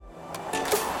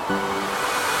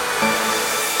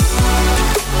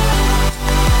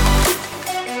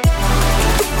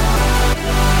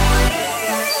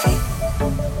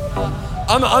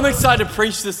I'm excited to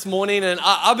preach this morning, and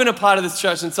I've been a part of this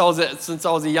church since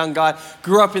I was a young guy.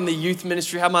 Grew up in the youth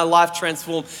ministry, had my life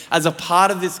transformed as a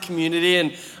part of this community,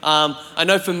 and I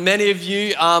know for many of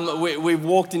you, we've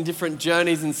walked in different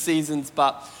journeys and seasons,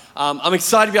 but I'm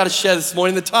excited to be able to share this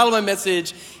morning. The title of my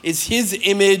message is His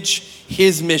Image,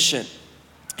 His Mission.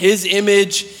 His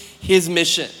Image, His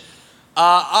Mission.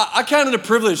 I count it a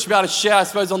privilege to be able to share, I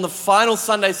suppose, on the final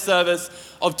Sunday service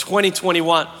of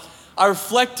 2021. I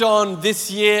reflect on this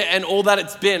year and all that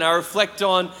it's been. I reflect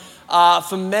on,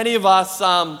 for many of us,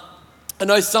 I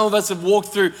know some of us have walked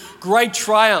through great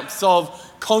triumphs of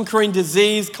conquering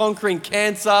disease, conquering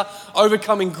cancer,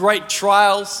 overcoming great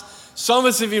trials. Some of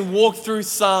us have even walked through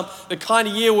the kind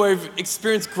of year where we've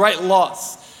experienced great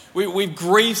loss. We've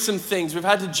grieved some things. We've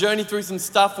had to journey through some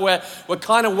stuff where we're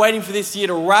kind of waiting for this year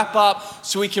to wrap up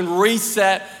so we can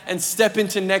reset and step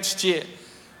into next year.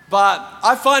 But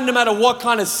I find no matter what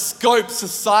kind of scope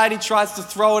society tries to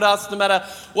throw at us, no matter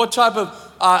what type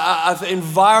of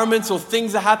environments or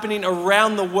things are happening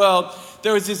around the world,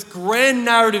 there is this grand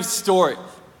narrative story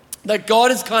that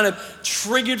God has kind of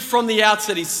triggered from the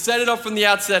outset. He set it off from the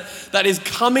outset that is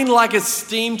coming like a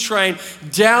steam train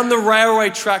down the railway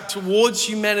track towards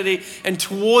humanity and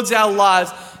towards our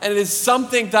lives. And it is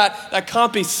something that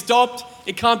can't be stopped.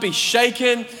 It can't be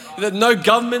shaken. That no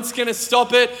government's going to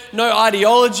stop it. No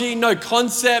ideology, no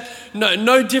concept,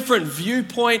 no different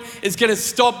viewpoint is going to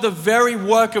stop the very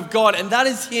work of God. And that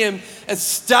is Him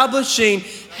establishing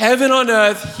heaven on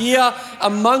earth here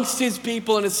amongst His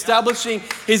people and establishing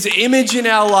His image in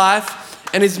our life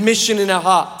and His mission in our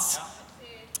hearts.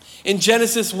 In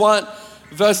Genesis 1,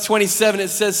 verse 27, it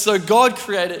says, "So God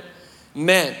created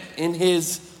man in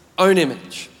His own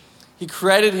image. He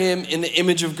created him in the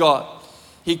image of God.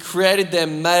 He created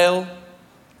them male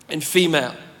and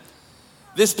female."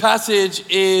 This passage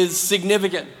is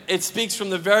significant. It speaks from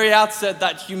the very outset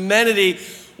that humanity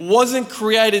wasn't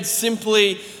created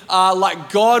simply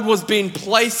like God was being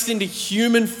placed into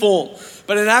human form.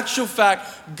 But in actual fact,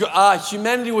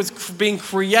 humanity was being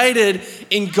created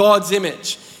in God's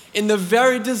image. In the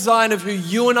very design of who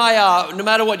you and I are, no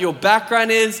matter what your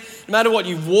background is, no matter what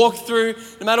you've walked through,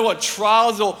 no matter what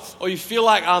trials or you feel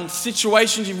like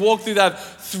situations you've walked through that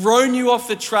have thrown you off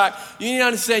the track, you need to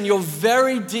understand your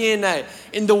very DNA,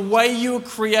 in the way you were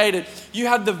created, you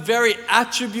have the very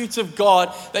attributes of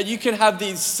God, that you can have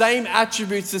these same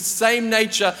attributes, the same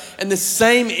nature, and the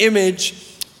same image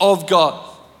of God.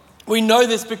 We know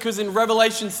this because in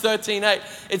Revelation 13:8,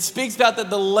 it speaks about that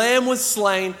the Lamb was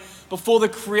slain before the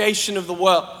creation of the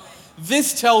world.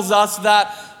 This tells us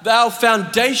that our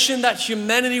foundation that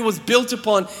humanity was built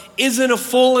upon isn't a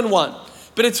fallen one,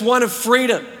 but it's one of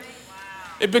freedom.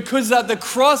 Because that the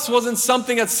cross wasn't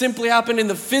something that simply happened in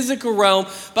the physical realm,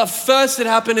 but first it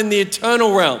happened in the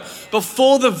eternal realm.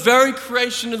 Before the very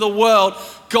creation of the world,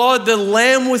 God, the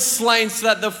Lamb, was slain so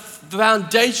that the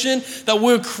foundation that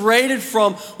we were created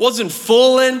from wasn't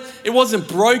fallen, it wasn't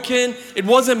broken, it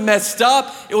wasn't messed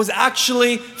up. It was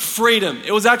actually freedom.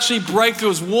 It was actually breakthrough. It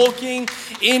was walking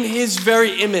in His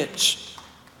very image.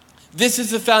 This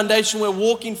is the foundation we're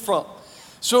walking from.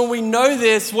 So when we know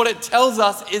this, what it tells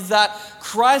us is that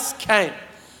Christ came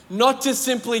not to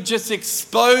simply just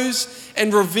expose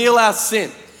and reveal our sin,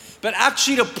 but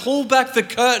actually to pull back the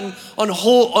curtain on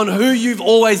who you've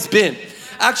always been.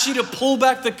 Actually to pull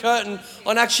back the curtain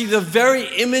on actually the very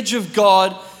image of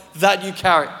God that you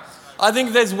carry. I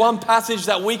think there's one passage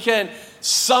that we can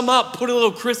sum up, put a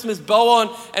little Christmas bow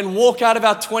on, and walk out of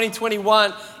our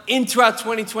 2021 into our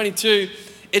 2022.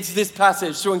 It's this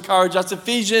passage to encourage us.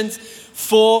 Ephesians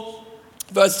 4,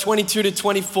 verse 22 to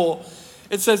 24.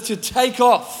 It says to take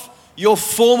off your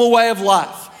former way of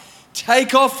life.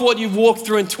 Take off what you've walked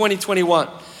through in 2021.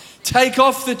 Take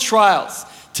off the trials.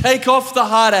 Take off the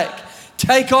heartache.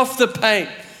 Take off the pain.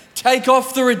 Take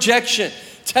off the rejection.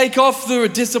 Take off the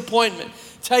disappointment.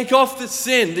 Take off the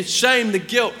sin, the shame, the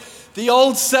guilt, the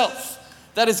old self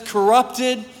that is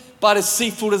corrupted by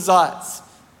deceitful desires.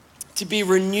 To be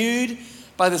renewed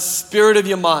by the spirit of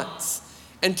your minds.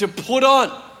 And to put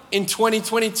on in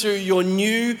 2022 your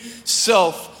new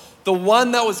self, the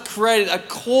one that was created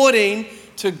according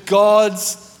to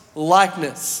God's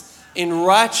likeness, in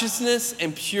righteousness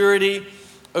and purity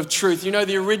of truth. You know,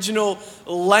 the original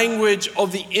language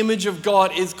of the image of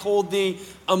God is called the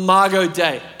Imago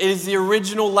Dei. It is the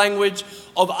original language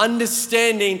of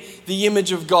understanding the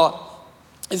image of God.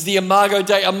 It's the Imago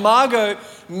Dei. Imago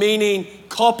meaning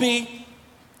copy,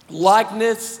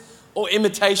 likeness, or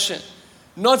imitation.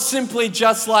 Not simply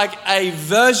just like a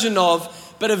version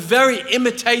of, but a very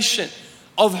imitation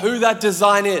of who that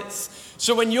design is.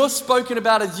 So when you're spoken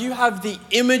about as you have the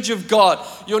image of God,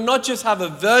 you'll not just have a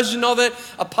version of it,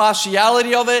 a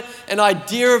partiality of it, an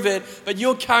idea of it, but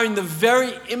you're carrying the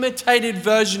very imitated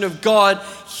version of God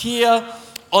here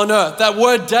on earth. That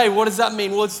word day, what does that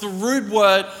mean? Well, it's the root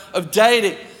word of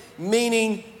deity,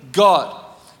 meaning God.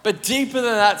 But deeper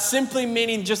than that, simply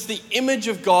meaning just the image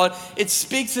of God, it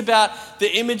speaks about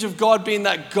the image of God being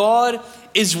that God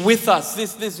is with us.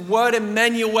 This word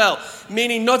Emmanuel,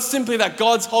 meaning not simply that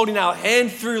God's holding our hand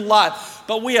through life,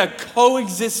 but we are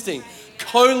coexisting,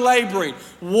 co-laboring,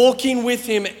 walking with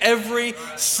him every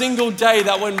single day.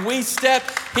 That when we step,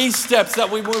 he steps.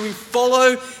 That when we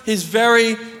follow his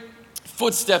very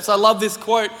footsteps. I love this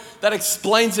quote that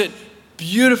explains it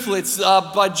beautifully. It's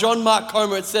by John Mark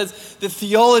Comer. It says, the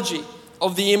theology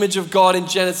of the image of God in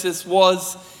Genesis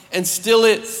was and still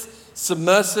is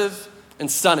submersive and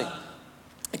stunning.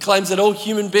 It claims that all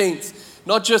human beings,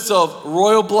 not just of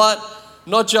royal blood,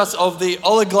 not just of the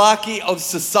oligarchy of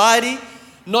society,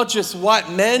 not just white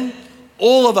men,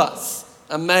 all of us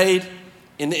are made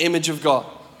in the image of God.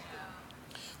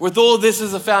 With all this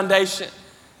as a foundation,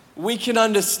 we can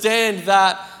understand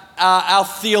that our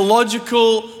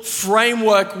theological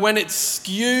framework, when it's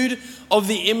skewed of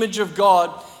the image of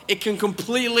God, it can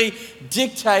completely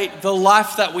dictate the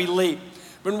life that we lead.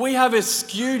 When we have a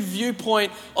skewed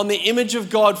viewpoint on the image of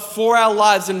God for our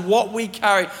lives and what we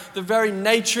carry, the very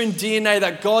nature and DNA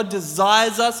that God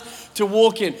desires us to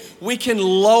walk in, we can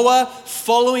lower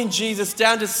following Jesus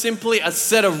down to simply a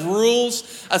set of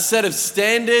rules, a set of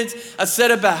standards, a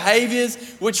set of behaviors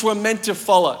which we're meant to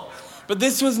follow. But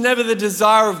this was never the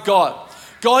desire of God.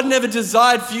 God never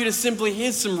desired for you to simply,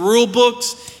 here's some rule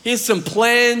books, here's some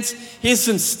plans, here's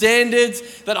some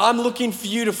standards that I'm looking for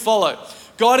you to follow.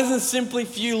 God isn't simply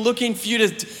looking for you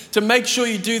to make sure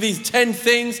you do these 10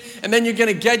 things and then you're going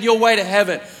to get your way to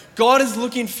heaven. God is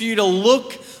looking for you to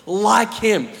look like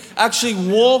him, actually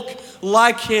walk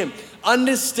like him,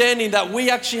 understanding that we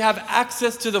actually have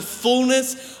access to the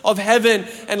fullness of heaven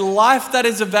and life that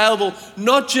is available,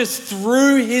 not just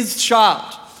through his child,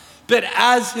 but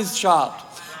as his child.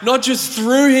 Not just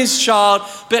through his child,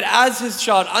 but as his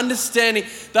child. Understanding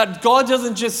that God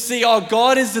doesn't just see,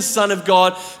 God is the Son of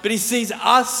God, but he sees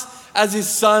us as his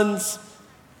sons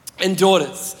and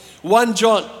daughters. 1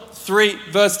 John 3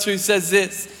 verse 2 says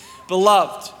this,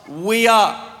 beloved, we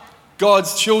are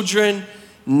God's children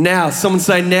now. Someone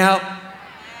say now.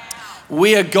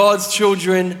 We are God's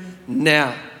children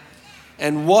now.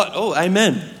 And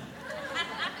amen.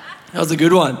 That was a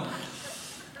good one.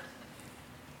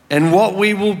 And what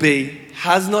we will be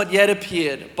has not yet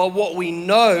appeared, but what we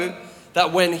know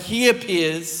that when he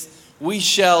appears, we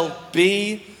shall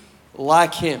be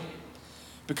like him,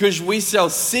 because we shall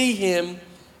see him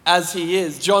as he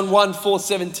is. John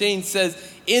 1:4-17 says,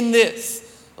 in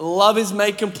this, love is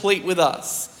made complete with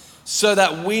us, so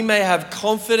that we may have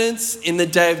confidence in the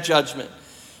day of judgment.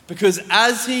 Because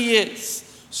as he is,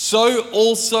 so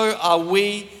also are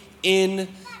we in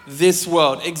this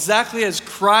world. Exactly as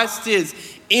Christ is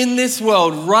in this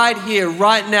world, right here,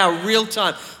 right now, real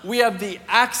time, we have the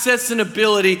access and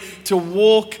ability to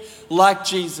walk like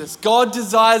Jesus. God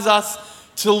desires us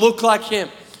to look like him.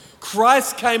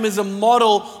 Christ came as a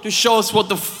model to show us what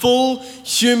the full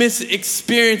human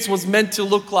experience was meant to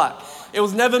look like. It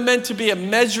was never meant to be a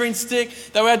measuring stick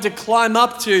that we had to climb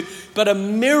up to, but a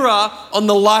mirror on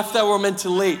the life that we're meant to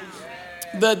lead.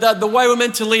 The way we're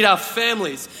meant to lead our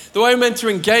families, the way we're meant to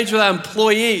engage with our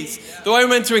employees, the way we're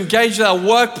meant to engage with our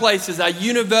workplaces, our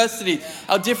universities,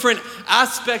 our different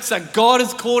aspects that God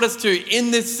has called us to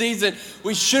in this season.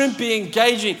 We shouldn't be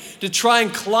engaging to try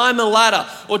and climb a ladder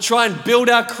or try and build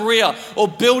our career or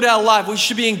build our life. We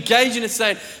should be engaging and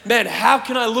saying, man, how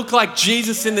can I look like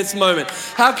Jesus in this moment?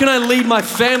 How can I lead my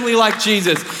family like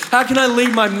Jesus? How can I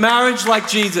lead my marriage like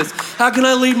Jesus? How can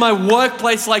I lead my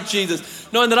workplace like Jesus?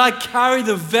 Knowing that I carry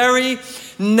the very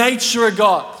nature of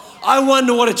God. I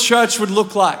wonder what a church would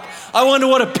look like. I wonder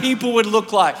what a people would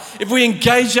look like if we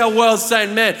engage our world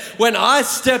saying, man, when I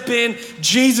step in,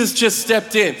 Jesus just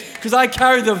stepped in. Because I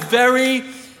carry the very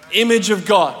image of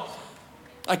God.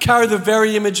 I carry the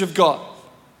very image of God.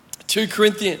 2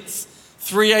 Corinthians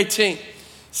 3:18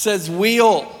 says, we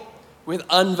all, with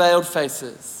unveiled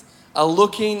faces, are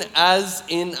looking as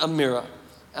in a mirror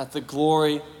at the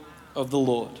glory of the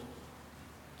Lord,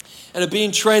 and are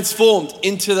being transformed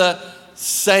into the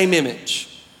same image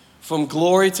from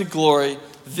glory to glory.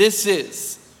 This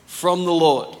is from the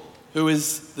Lord, who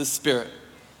is the Spirit.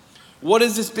 What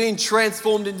is this being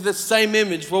transformed into the same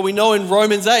image? Well, we know in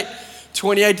Romans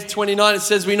 8:28-29, it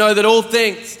says, we know that all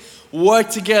things work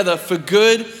together for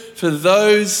good for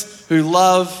those who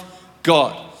love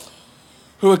God,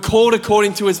 who are called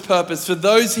according to his purpose. For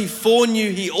those he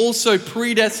foreknew, he also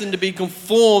predestined to be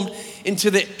conformed into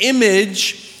the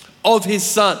image of his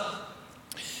Son,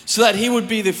 so that he would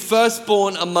be the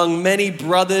firstborn among many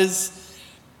brothers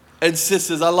and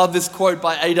sisters. I love this quote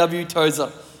by A.W.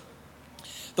 Tozer.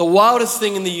 The wildest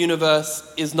thing in the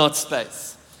universe is not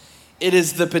space. It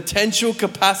is the potential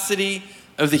capacity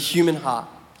of the human heart.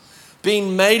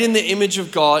 Being made in the image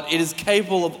of God, it is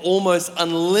capable of almost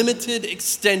unlimited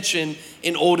extension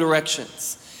in all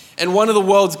directions. And one of the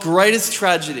world's greatest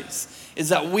tragedies is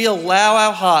that we allow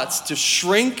our hearts to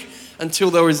shrink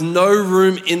until there is no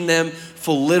room in them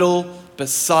for little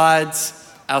besides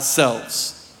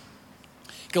ourselves.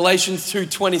 Galatians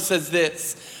 2:20 says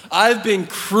this, I've been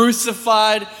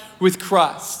crucified with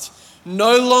Christ.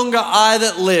 No longer I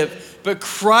that live, but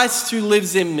Christ who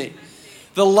lives in me.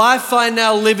 The life I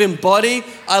now live in body,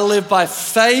 I live by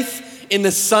faith in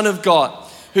the Son of God,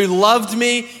 who loved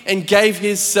me and gave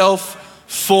himself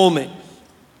for me.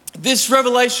 This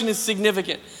revelation is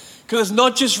significant because it's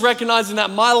not just recognizing that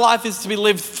my life is to be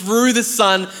lived through the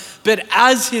Son, but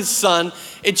as his Son.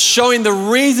 It's showing the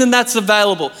reason that's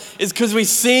available is because we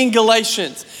see in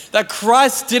Galatians that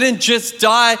Christ didn't just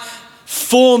die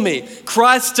for me.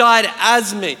 Christ died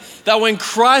as me. That when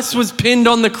Christ was pinned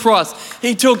on the cross,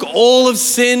 he took all of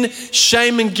sin,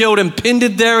 shame, and guilt and pinned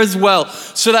it there as well,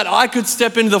 so that I could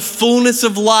step into the fullness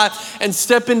of life and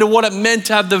step into what it meant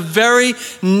to have the very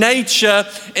nature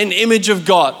and image of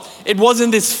God. It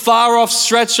wasn't this far off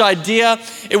stretched idea.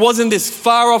 It wasn't this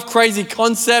far off crazy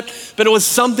concept, but it was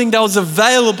something that was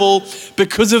available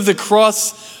because of the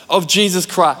cross of Jesus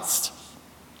Christ.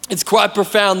 It's quite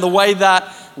profound. The way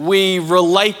that we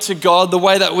relate to God, the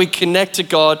way that we connect to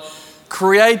God,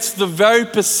 creates the very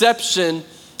perception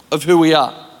of who we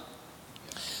are.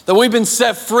 That we've been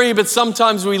set free, but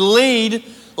sometimes we lead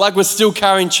like we're still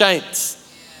carrying chains.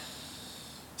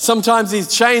 Sometimes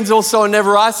these chains also are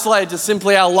never isolated to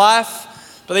simply our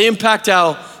life, but they impact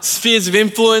our spheres of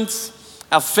influence,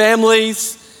 our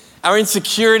families, our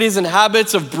insecurities and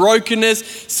habits of brokenness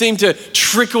seem to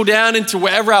trickle down into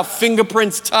wherever our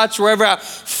fingerprints touch, wherever our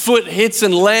foot hits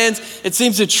and lands. It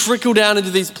seems to trickle down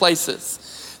into these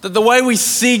places. That the way we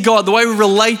see God, the way we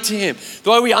relate to him,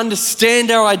 the way we understand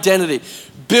our identity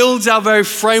builds our very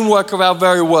framework of our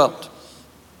very world.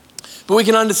 But we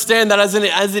can understand that as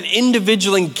an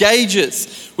individual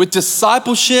engages with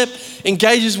discipleship,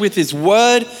 engages with his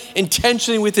word,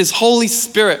 intentionally with his Holy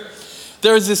Spirit,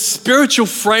 there is this spiritual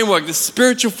framework, this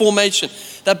spiritual formation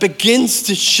that begins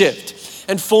to shift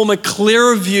and form a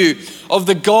clearer view of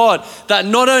the God that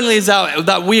not only is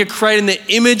that we are created in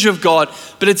the image of God,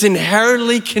 but it's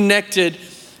inherently connected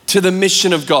to the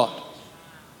mission of God.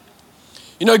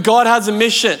 You know, God has a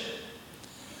mission.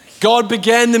 God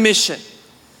began the mission.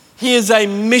 He is a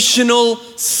missional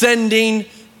sending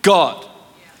God.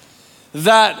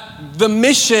 That the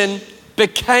mission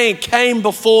came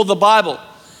before the Bible.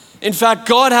 In fact,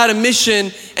 God had a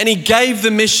mission and he gave the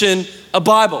mission a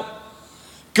Bible.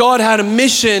 God had a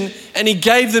mission and he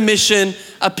gave the mission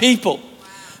a people.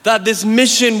 That this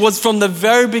mission was from the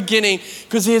very beginning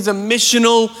because he is a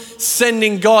missional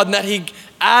sending God, and that he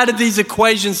added these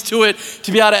equations to it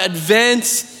to be able to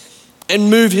advance and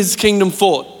move his kingdom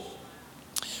forward.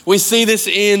 We see this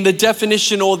in the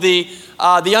definition or the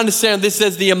understanding of this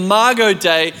as the Imago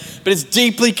Dei, but it's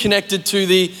deeply connected to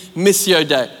the Missio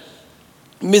Dei.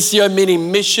 Missio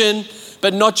meaning mission,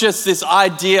 but not just this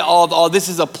idea of, this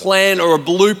is a plan or a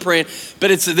blueprint,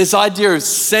 but it's this idea of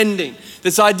sending.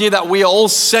 This idea that we are all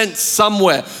sent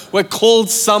somewhere. We're called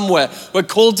somewhere. We're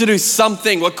called to do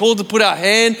something. We're called to put our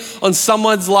hand on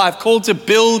someone's life, called to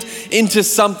build into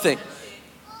something.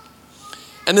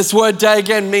 And this word day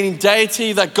again, meaning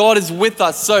deity, that God is with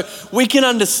us. So we can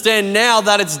understand now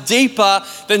that it's deeper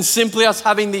than simply us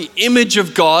having the image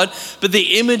of God, but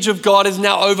the image of God is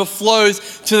now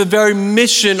overflows to the very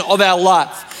mission of our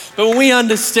life. But when we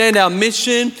understand our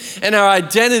mission and our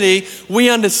identity, we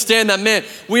understand that, man,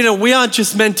 we aren't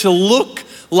just meant to look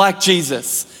like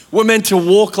Jesus. We're meant to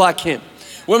walk like him.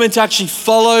 We're meant to actually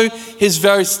follow his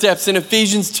very steps. In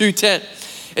Ephesians 2:10,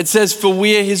 it says, "For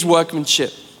we are his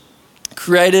workmanship,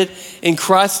 created in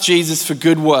Christ Jesus for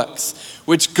good works,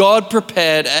 which God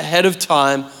prepared ahead of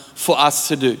time for us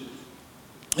to do."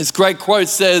 This great quote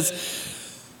says,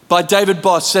 by David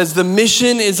Bosch, says, "The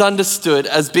mission is understood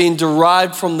as being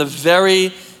derived from the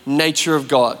very nature of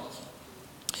God.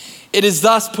 It is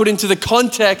thus put into the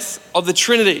context of the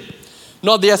Trinity,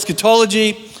 not the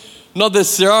eschatology, not the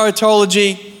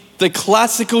soteriology, the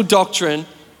classical doctrine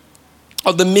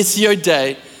of the Missio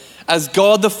Dei, as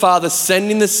God the Father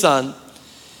sending the Son,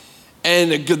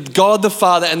 and God the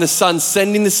Father and the Son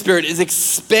sending the Spirit is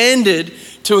expanded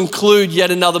to include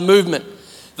yet another movement.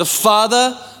 The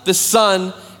Father, the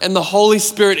Son, and the Holy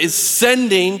Spirit is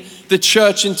sending the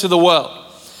church into the world.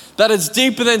 That is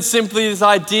deeper than simply this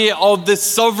idea of the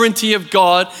sovereignty of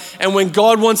God. And when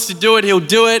God wants to do it, he'll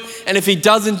do it. And if he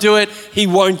doesn't do it, he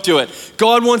won't do it.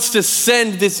 God wants to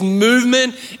send this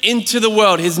movement into the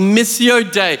world. His Missio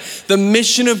Dei, the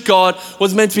mission of God,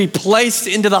 was meant to be placed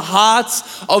into the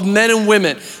hearts of men and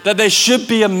women. That there should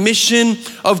be a mission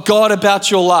of God about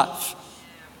your life.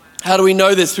 How do we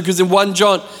know this? Because in 1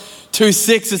 John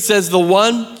 2:6 it says, the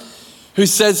one who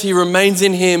says he remains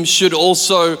in him should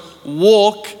also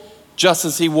walk just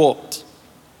as he walked.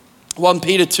 1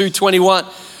 Peter 2:21,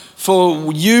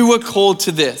 for you were called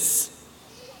to this,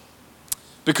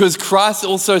 because Christ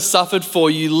also suffered for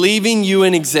you, leaving you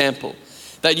an example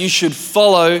that you should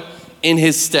follow in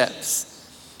his steps.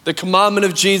 The commandment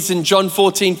of Jesus in John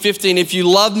 14:15, if you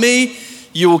love me,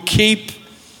 you will keep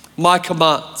my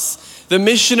commands. The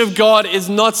mission of God is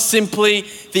not simply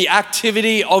the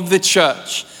activity of the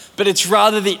church, but it's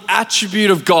rather the attribute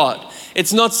of God.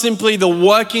 It's not simply the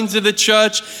workings of the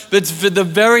church, but it's for the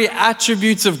very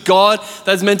attributes of God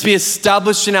that's meant to be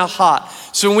established in our heart.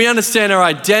 So when we understand our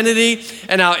identity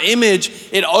and our image,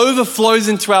 it overflows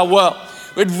into our world.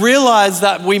 We'd realize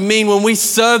that we mean when we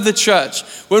serve the church,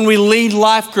 when we lead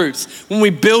life groups, when we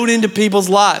build into people's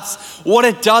lives, what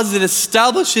it does, it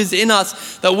establishes in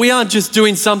us that we aren't just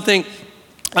doing something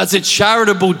that's a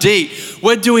charitable deed.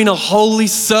 We're doing a holy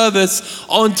service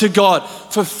unto God,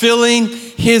 fulfilling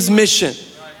his mission.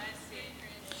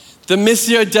 The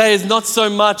Missio Dei is not so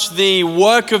much the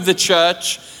work of the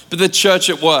church, but the church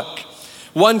at work.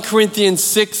 1 Corinthians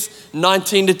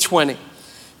 6:19-20.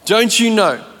 Don't you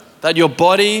know that your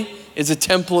body is a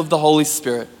temple of the Holy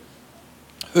Spirit,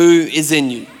 who is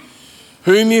in you,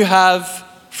 whom you have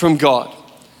from God?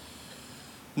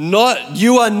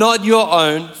 You are not your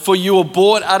own, for you were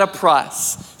bought at a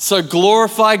price. So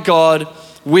glorify God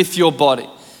with your body.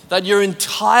 That your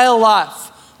entire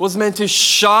life was meant to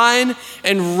shine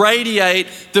and radiate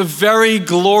the very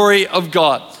glory of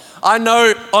God. I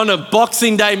know on a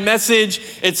Boxing Day message,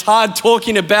 it's hard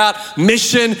talking about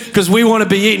mission because we want to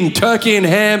be eating turkey and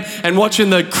ham and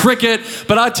watching the cricket.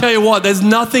 But I tell you what, there's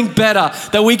nothing better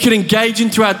that we could engage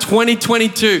into our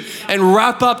 2022 and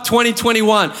wrap up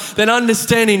 2021 than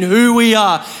understanding who we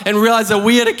are and realize that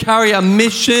we are to carry a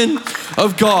mission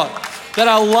of God, that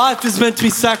our life is meant to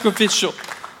be sacrificial.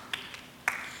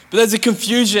 But there's a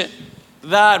confusion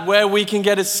that where we can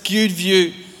get a skewed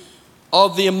view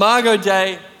of the Imago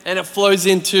Dei, and it flows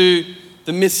into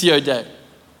the Missio Dei.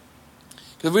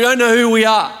 If we don't know who we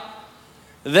are,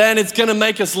 then it's going to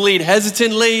make us lead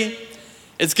hesitantly.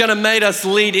 It's going to make us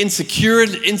lead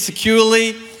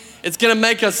insecurely. It's going to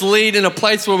make us lead in a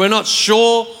place where we're not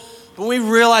sure. But we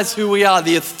realize who we are,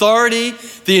 the authority,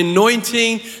 the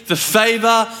anointing, the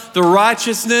favor, the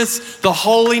righteousness, the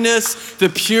holiness, the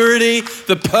purity,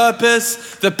 the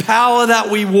purpose, the power that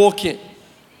we walk in.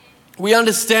 We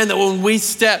understand that when we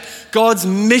step, God's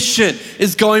mission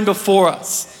is going before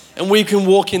us, and we can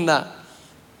walk in that.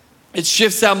 It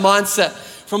shifts our mindset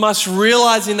from us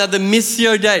realizing that the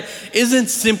Missio Dei isn't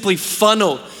simply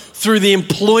funneled through the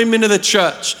employment of the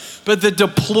church, but the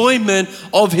deployment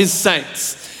of his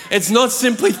saints. It's not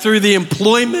simply through the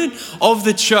employment of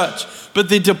the church, but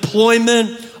the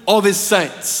deployment of his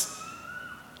saints.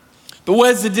 But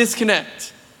where's the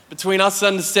disconnect between us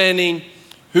understanding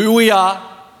who we are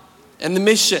and the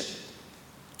mission?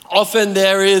 Often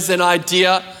there is an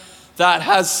idea that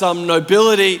has some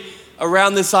nobility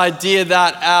around this idea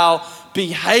that our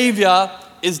behavior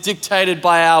is dictated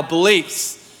by our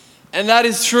beliefs. And that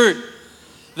is true.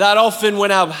 That often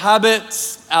when our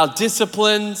habits, our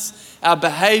disciplines, our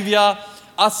behavior,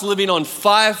 us living on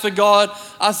fire for God,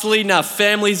 us leading our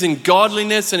families in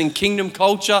godliness and in kingdom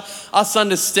culture, us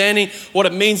understanding what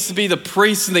it means to be the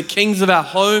priests and the kings of our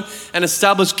home and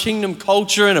establish kingdom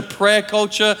culture and a prayer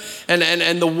culture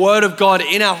and the word of God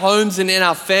in our homes and in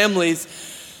our families,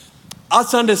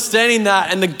 us understanding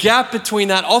that and the gap between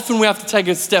that, often we have to take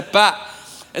a step back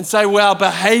and say, well, our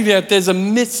behavior, if there's a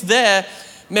miss there,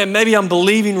 man, maybe I'm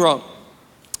believing wrong.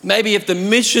 Maybe if the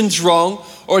mission's wrong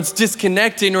or it's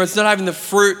disconnecting or it's not having the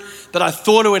fruit that I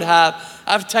thought it would have,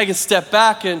 I have to take a step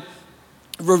back and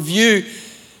review,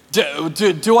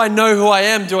 do I know who I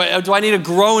am? Do I need to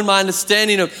grow in my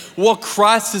understanding of what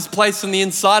Christ has placed on the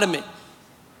inside of me?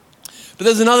 But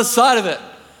there's another side of it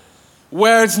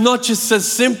where it's not just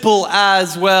as simple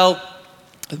as, well,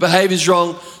 the behavior's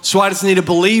wrong, so I just need to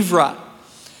believe right.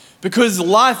 Because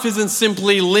life isn't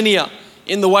simply linear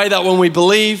in the way that when we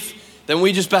believe, then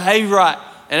we just behave right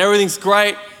and everything's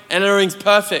great and everything's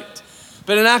perfect.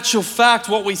 But in actual fact,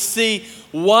 what we see,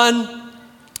 one,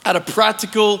 at a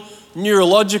practical,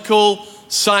 neurological,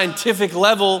 scientific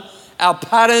level, our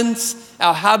patterns,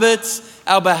 our habits,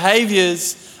 our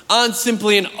behaviors aren't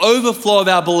simply an overflow of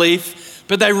our belief,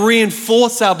 but they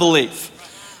reinforce our belief.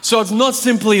 So it's not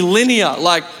simply linear,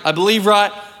 like I believe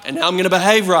right, and now I'm going to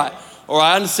behave right. Or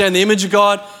I understand the image of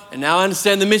God, and now I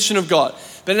understand the mission of God.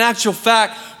 But in actual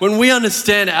fact, when we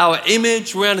understand our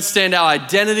image, we understand our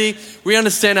identity, we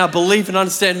understand our belief and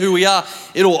understand who we are,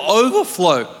 it'll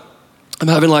overflow. I'm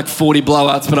having like 40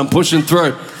 blowouts, but I'm pushing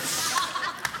through.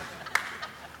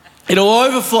 It'll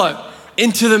overflow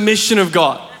into the mission of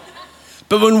God.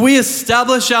 But when we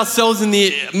establish ourselves in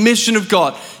the mission of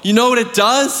God, you know what it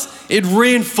does? It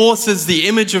reinforces the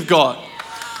image of God.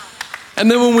 And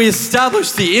then when we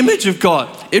establish the image of God,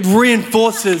 it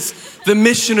reinforces the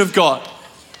mission of God.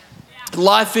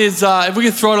 Life is, if we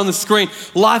can throw it on the screen,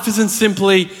 life isn't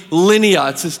simply linear.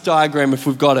 It's this diagram if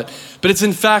we've got it. But it's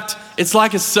in fact, it's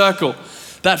like a circle.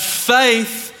 That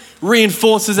faith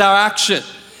reinforces our action.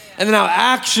 And then our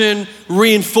action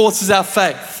reinforces our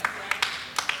faith.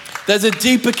 There's a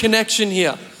deeper connection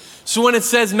here. So when it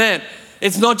says, man,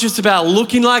 it's not just about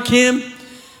looking like Him,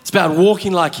 it's about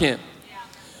walking like Him.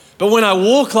 But when I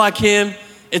walk like Him,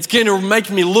 it's going to make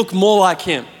me look more like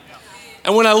Him.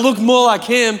 And when I look more like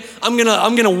Him, I'm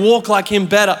gonna walk like Him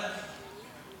better.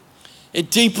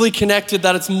 It deeply connected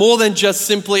that it's more than just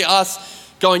simply us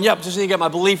going, yep, just need to get my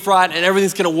belief right and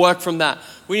everything's gonna work from that.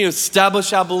 We need to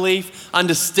establish our belief,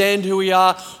 understand who we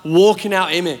are, walk in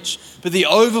our image. But the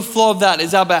overflow of that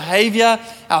is our behavior,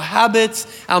 our habits,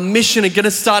 our mission are gonna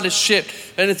start to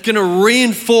shift, and it's gonna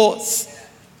reinforce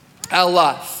our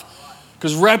life.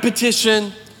 Because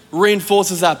repetition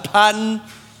reinforces our pattern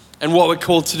and what we're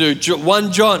called to do.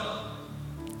 1 John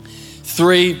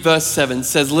 3 verse 7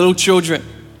 says, little children,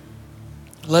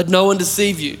 let no one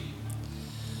deceive you.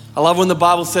 I love when the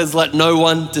Bible says, let no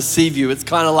one deceive you. It's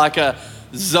kind of like a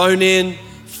zone in,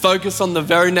 focus on the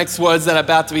very next words that are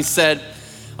about to be said.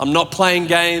 I'm not playing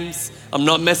games. I'm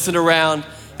not messing around.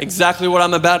 Exactly what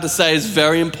I'm about to say is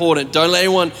very important. Don't let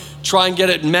anyone try and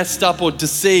get it messed up or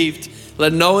deceived.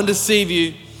 Let no one deceive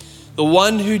you. The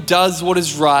one who does what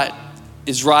is right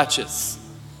is righteous,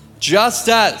 just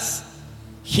as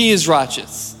He is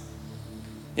righteous.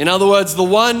 In other words, the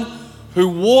one who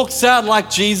walks out like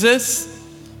Jesus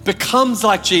becomes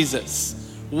like Jesus.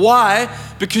 Why?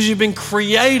 Because you've been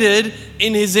created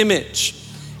in His image.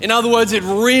 In other words, it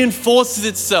reinforces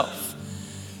itself.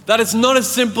 That it's not as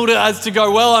simple as to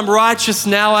go, well, I'm righteous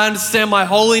now, I understand my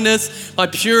holiness, my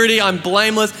purity, I'm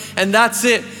blameless, and that's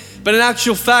it. But in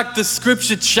actual fact, the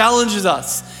scripture challenges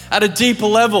us at a deeper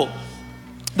level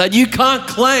that you can't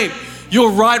claim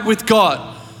you're right with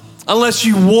God unless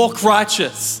you walk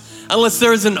righteous, unless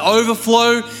there is an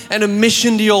overflow and a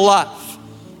mission to your life.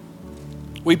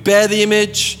 We bear the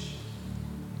image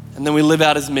and then we live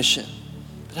out His mission.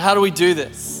 But how do we do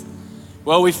this?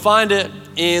 Well, we find it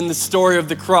in the story of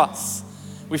the cross.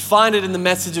 We find it in the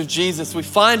message of Jesus. We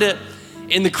find it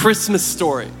in the Christmas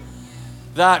story.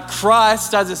 That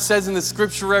Christ, as it says in the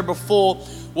scripture read before,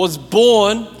 was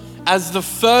born as the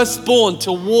firstborn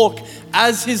to walk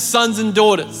as His sons and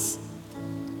daughters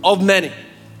of many.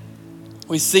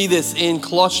 We see this in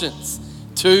Colossians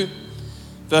 2,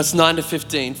 verse 9 to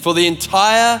 15. For the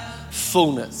entire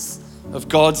fullness of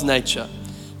God's nature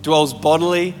dwells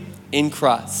bodily in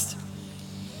Christ.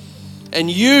 And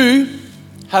you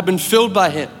have been filled by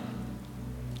Him.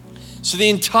 So the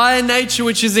entire nature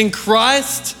which is in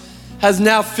Christ has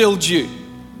now filled you.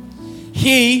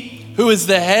 He who is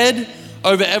the head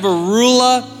over every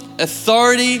ruler,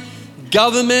 authority,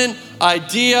 government,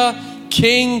 idea,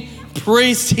 king,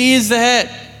 priest, He is the head.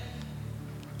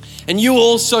 And you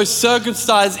also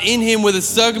circumcised in Him with a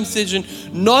circumcision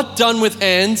not done with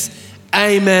hands,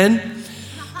 amen,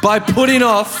 by putting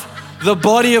off the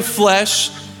body of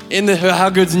flesh in the how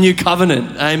good's new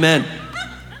covenant, amen.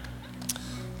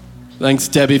 Thanks,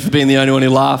 Debbie, for being the only one who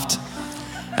laughed.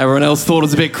 Everyone else thought it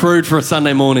was a bit crude for a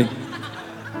Sunday morning.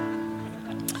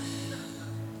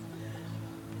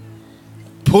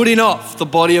 Putting off the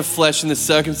body of flesh in the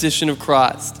circumcision of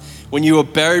Christ, when you were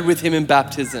buried with Him in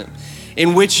baptism,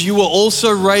 in which you were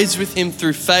also raised with Him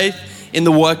through faith in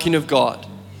the working of God.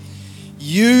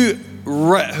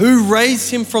 Who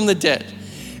raised Him from the dead.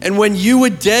 And when you were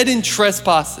dead in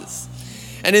trespasses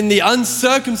and in the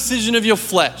uncircumcision of your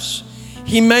flesh,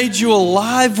 He made you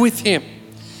alive with Him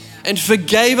and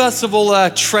forgave us of all our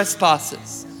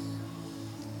trespasses.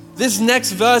 This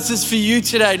next verse is for you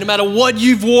today. No matter what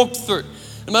you've walked through,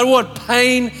 no matter what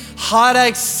pain,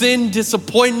 heartache, sin,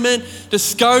 disappointment,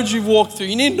 discouragement you've walked through,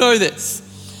 you need to know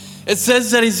this. It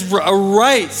says that he's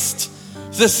erased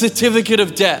the certificate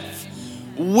of death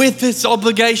with its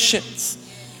obligations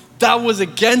that was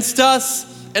against us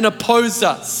and opposed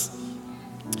us.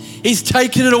 He's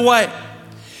taken it away.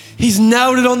 He's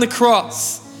nailed it on the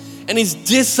cross, and he's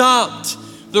disarmed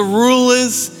the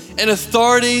rulers and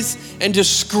authorities and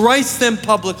disgraced them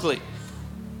publicly.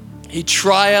 He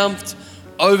triumphed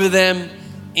over them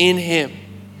in him.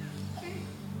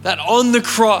 That on the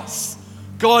cross,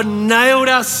 God nailed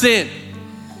our sin,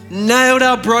 nailed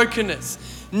our brokenness,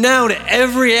 nailed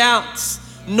every ounce,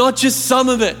 not just some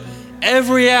of it,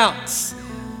 every ounce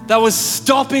that was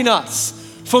stopping us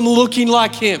from looking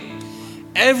like him.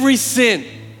 Every sin,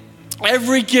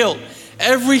 every guilt,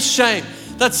 every shame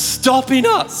that's stopping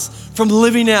us from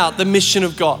living out the mission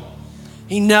of God.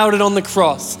 He nailed it on the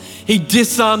cross. He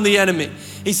disarmed the enemy.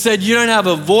 He said, you don't have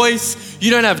a voice,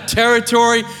 you don't have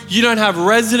territory, you don't have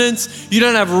residence, you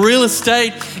don't have real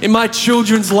estate in my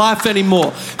children's life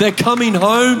anymore. They're coming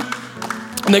home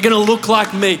and they're gonna look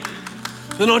like me.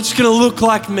 They're not just gonna look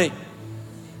like me,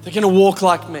 they're gonna walk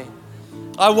like me.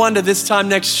 I wonder this time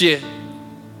next year,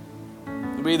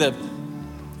 it'll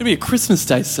be a Christmas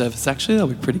Day service actually, that'll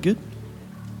be pretty good.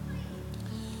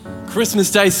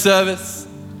 Christmas Day service.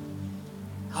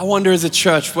 I wonder as a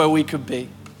church where we could be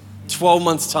 12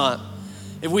 months time.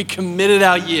 If we committed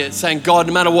our year saying, God,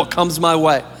 no matter what comes my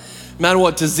way, no matter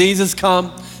what diseases come,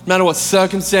 no matter what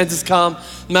circumstances come,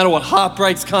 no matter what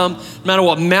heartbreaks come, no matter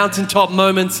what mountaintop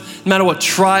moments, no matter what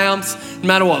triumphs, no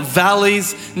matter what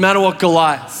valleys, no matter what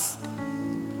Goliaths,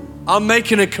 I'm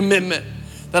making a commitment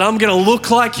that I'm gonna look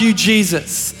like you,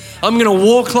 Jesus. I'm gonna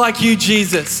walk like you,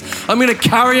 Jesus. I'm gonna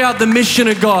carry out the mission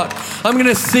of God. I'm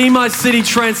gonna see my city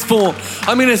transformed.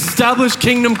 I'm gonna establish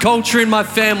kingdom culture in my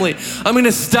family. I'm gonna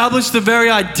establish the very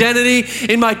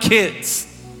identity in my kids.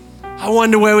 I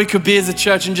wonder where we could be as a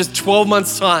church in just 12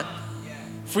 months' time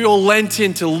if we all lent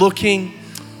into looking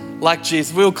like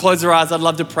Jesus. If we all close our eyes, I'd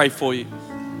love to pray for you.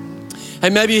 Hey,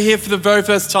 maybe you're here for the very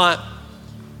first time,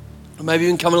 or maybe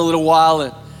you've been coming a little while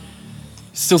and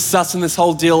still sussing this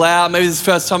whole deal out. Maybe this is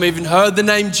the first time you even heard the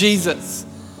name Jesus.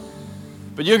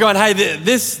 But you're going, hey,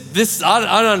 this I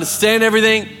don't understand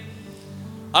everything.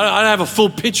 I don't have a full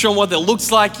picture on what that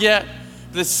looks like yet.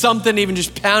 There's something even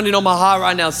just pounding on my heart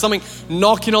right now, something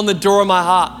knocking on the door of my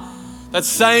heart that's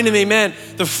saying to me, man,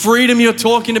 the freedom you're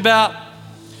talking about,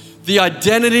 the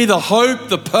identity, the hope,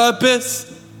 the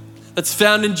purpose that's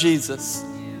found in Jesus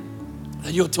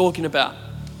that you're talking about.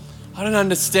 I don't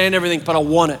understand everything, but I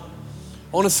want it.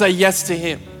 I want to say yes to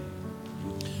him.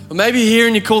 Or maybe you're here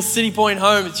and you call City Point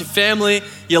home. It's your family.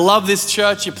 You love this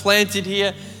church. You're planted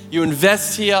here. You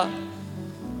invest here.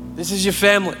 This is your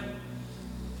family.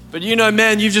 But you know,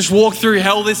 man, you've just walked through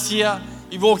hell this year.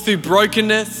 You've walked through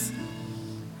brokenness.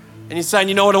 And you're saying,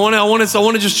 you know what I want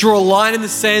to just draw a line in the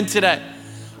sand today.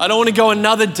 I don't want to go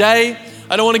another day.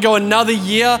 I don't want to go another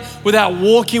year without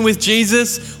walking with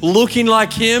Jesus, looking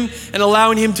like him, and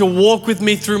allowing him to walk with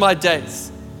me through my days.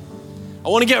 I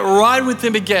want to get right with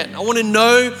him again. I want to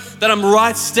know that I'm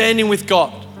right standing with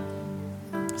God.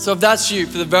 So if that's you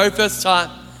for the very first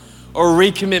time, or a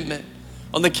recommitment,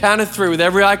 on the count of 3 with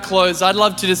every eye closed, I'd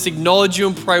love to just acknowledge you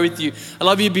and pray with you. I'd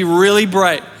love you to be really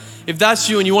brave. If that's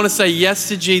you and you want to say yes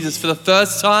to Jesus for the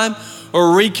first time,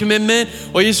 or a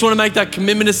recommitment, or you just want to make that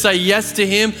commitment to say yes to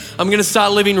him, I'm going to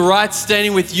start living right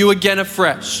standing with you again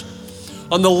afresh.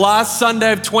 On the last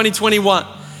Sunday of 2021,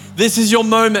 this is your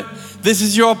moment. This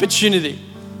is your opportunity.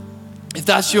 If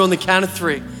that's you on the count of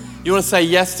 3, you want to say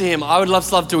yes to him, I would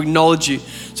love to acknowledge you.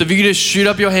 So if you could just shoot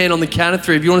up your hand on the count of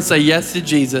 3, if you want to say yes to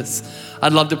Jesus,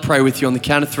 I'd love to pray with you on the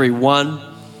count of 3. 1,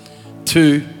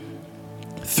 2,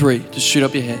 3. Just shoot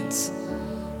up your hands.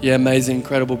 Yeah, amazing,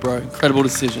 incredible, bro. Incredible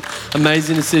decision.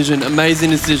 Amazing decision,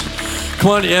 amazing decision.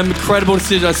 Come on, yeah, incredible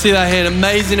decision. I see that hand.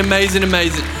 Amazing, amazing,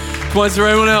 amazing. Come on, is there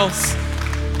anyone else?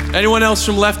 Anyone else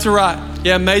from left to right?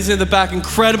 Yeah, amazing at the back.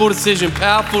 Incredible decision,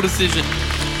 powerful decision.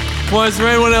 Come on, is there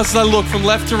anyone else as I look from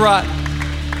left to right?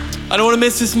 I don't want to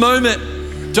miss this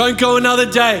moment. Don't go another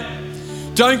day.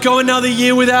 Don't go another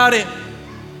year without it.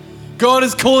 God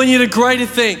is calling you to greater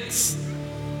things.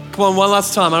 Come on, one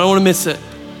last time. I don't want to miss it.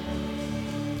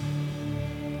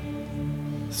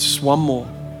 It's just one more.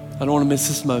 I don't want to miss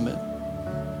this moment.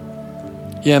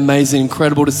 Yeah, amazing,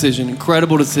 incredible decision,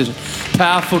 powerful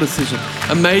decision,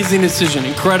 amazing decision,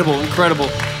 incredible.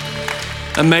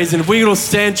 Amazing. If we could all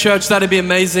stand, church, that'd be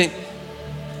amazing.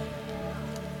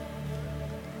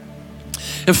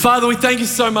 And Father, we thank you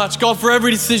so much, God, for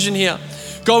every decision here.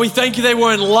 God, we thank you they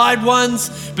weren't lied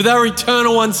ones, but they were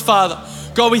eternal ones, Father.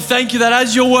 God, we thank you that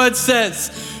as your word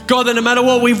says, God, that no matter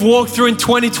what we've walked through in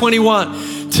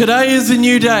 2021, today is a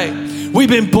new day. We've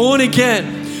been born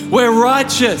again. We're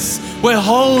righteous. We're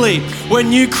holy. We're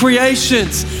new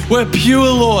creations. We're pure,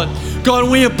 Lord. God,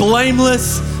 we are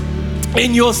blameless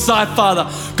in your sight, Father.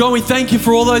 God, we thank you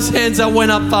for all those hands that went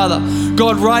up, Father.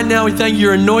 God, right now we thank you,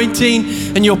 your anointing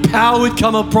and your power would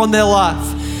come upon their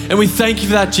life. And we thank you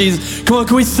for that, Jesus. Come on,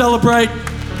 can we celebrate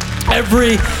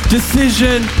every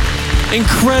decision?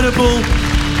 Incredible.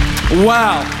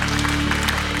 Wow.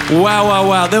 Wow, wow,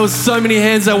 wow. There was so many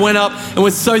hands that went up and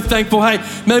we're so thankful. Hey,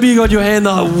 maybe you got your hand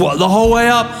the whole way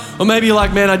up, or maybe you're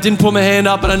like, man, I didn't put my hand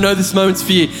up and I know this moment's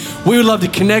for you. We would love to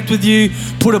connect with you,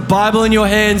 put a Bible in your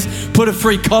hands, put a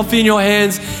free coffee in your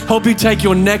hands, help you take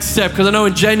your next step. Because I know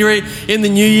in January, in the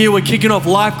new year, we're kicking off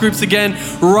life groups again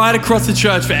right across the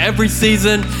church for every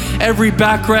season, every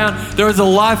background. There is a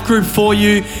life group for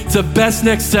you. It's the best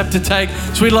next step to take.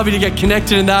 So we'd love you to get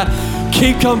connected in that.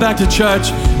 Keep coming back to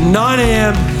church, 9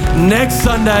 a.m. next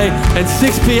Sunday and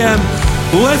 6 p.m.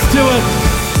 Let's do it.